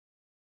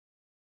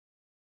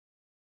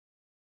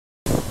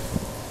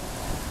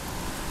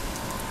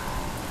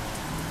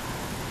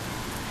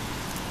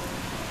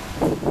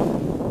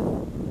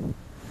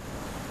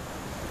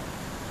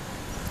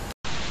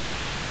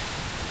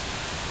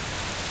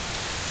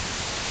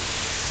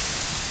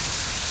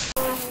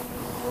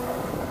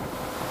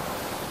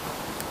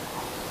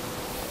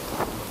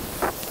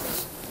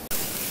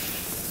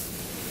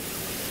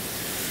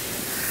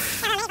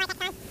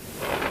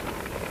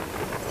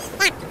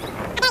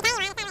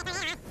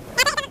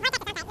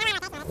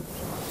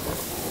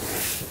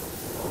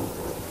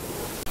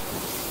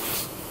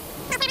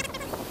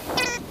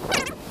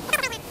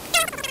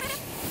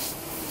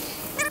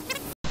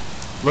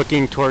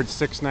Looking towards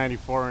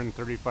 694 and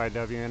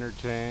 35W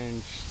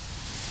interchange.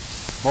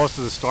 Most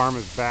of the storm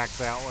is back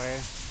that way.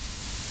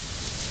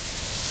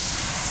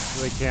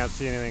 Really can't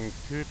see anything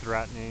too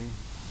threatening,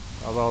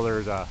 although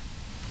there's a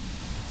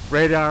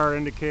radar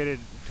indicated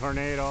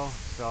tornado,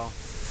 so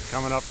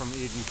coming up from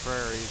Eden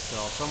Prairie. So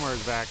somewhere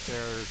back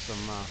there's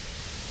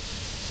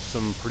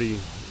some pretty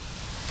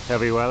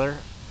heavy weather.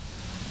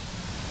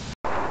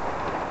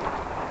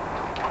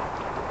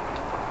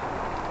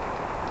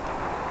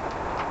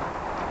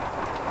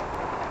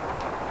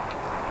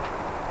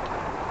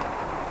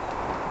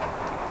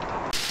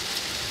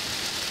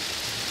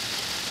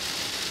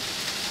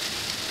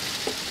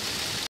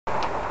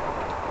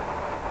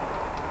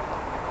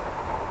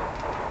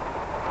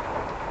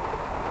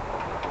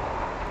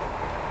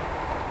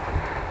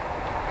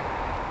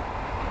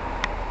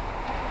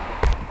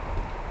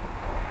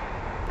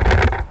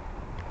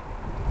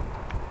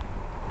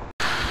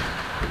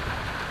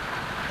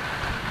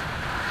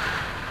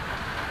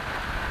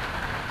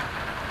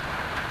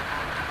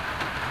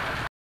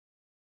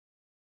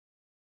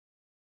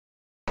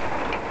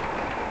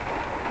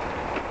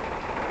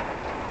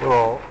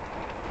 Well,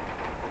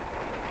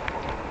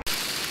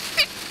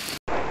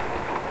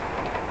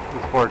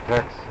 this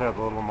vortex has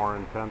a little more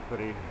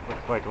intensity.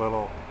 Looks like a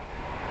little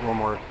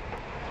more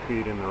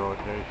speed in the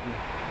rotation.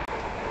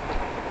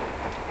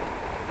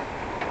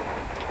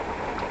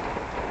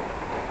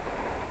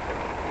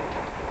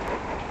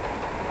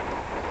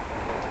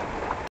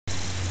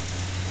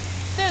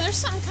 There's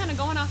something kind of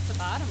going off the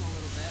bottom a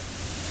little bit.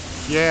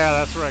 Yeah,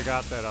 that's where I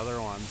got that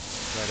other one,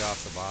 right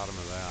off the bottom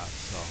of that.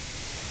 So,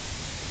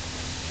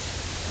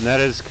 and that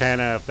is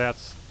kind of, if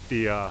that's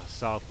the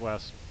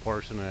southwest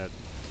portion of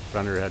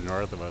thunderhead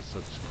north of us,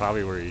 that's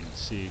probably where you'd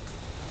see.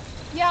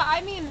 Yeah,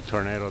 I mean,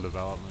 tornado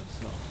development.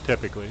 So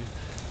typically,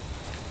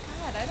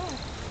 God, I don't.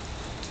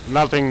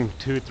 Nothing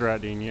too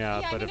threatening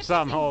yet, Yeah, but I mean, if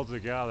something holds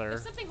together.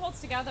 If something holds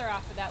together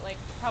after that, like,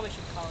 probably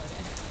should call it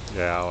in.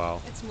 Yeah,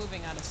 well. It's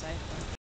moving out of sight. But.